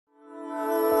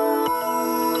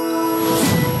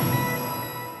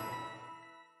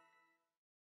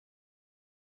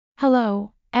Hello,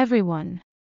 everyone.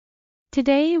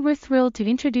 Today we're thrilled to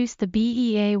introduce the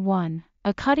BEA1,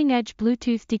 a cutting-edge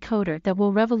Bluetooth decoder that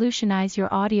will revolutionize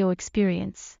your audio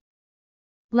experience.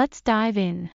 Let's dive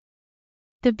in.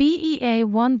 The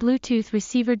BEA1 Bluetooth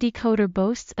receiver decoder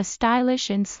boasts a stylish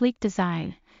and sleek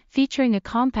design, featuring a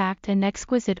compact and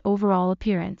exquisite overall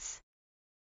appearance.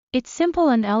 Its simple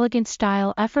and elegant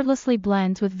style effortlessly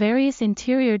blends with various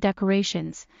interior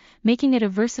decorations, making it a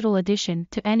versatile addition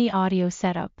to any audio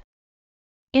setup.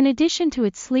 In addition to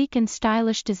its sleek and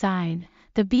stylish design,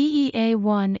 the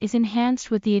BEA1 is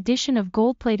enhanced with the addition of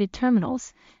gold-plated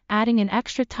terminals, adding an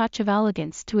extra touch of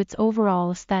elegance to its overall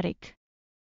aesthetic.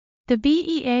 The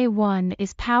BEA1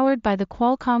 is powered by the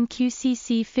Qualcomm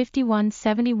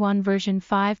QCC5171 version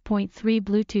 5.3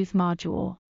 Bluetooth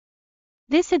module.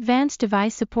 This advanced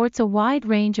device supports a wide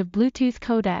range of Bluetooth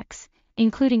codecs,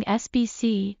 including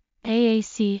SBC,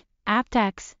 AAC,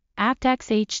 aptX,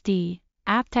 aptX HD,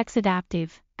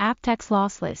 aptX-Adaptive, aptX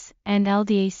Lossless, and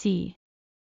LDAC.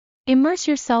 Immerse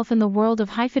yourself in the world of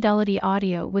high-fidelity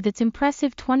audio with its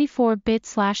impressive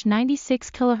 24-bit/96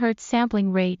 kHz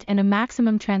sampling rate and a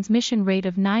maximum transmission rate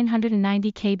of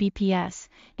 990 kbps,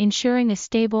 ensuring a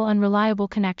stable and reliable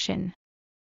connection.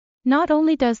 Not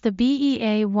only does the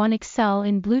BEA1 excel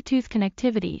in Bluetooth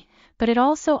connectivity, but it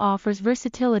also offers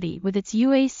versatility with its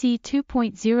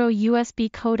UAC2.0 USB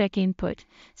codec input,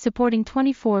 supporting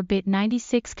 24-bit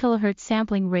 96 kHz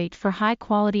sampling rate for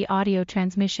high-quality audio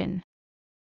transmission.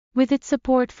 With its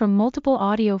support for multiple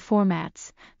audio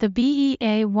formats, the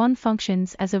BEA1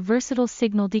 functions as a versatile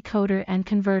signal decoder and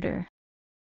converter.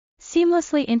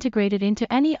 Seamlessly integrated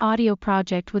into any audio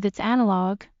project with its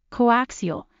analog,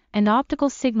 coaxial, and optical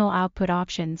signal output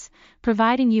options,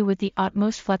 providing you with the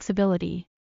utmost flexibility.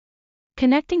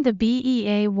 Connecting the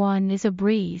BEA1 is a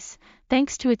breeze,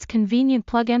 thanks to its convenient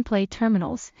plug-and-play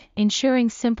terminals, ensuring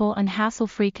simple and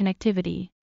hassle-free connectivity.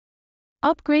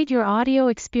 Upgrade your audio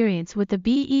experience with the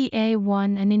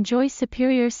BEA1 and enjoy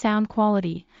superior sound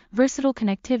quality, versatile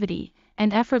connectivity,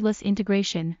 and effortless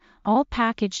integration, all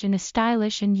packaged in a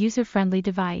stylish and user-friendly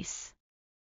device.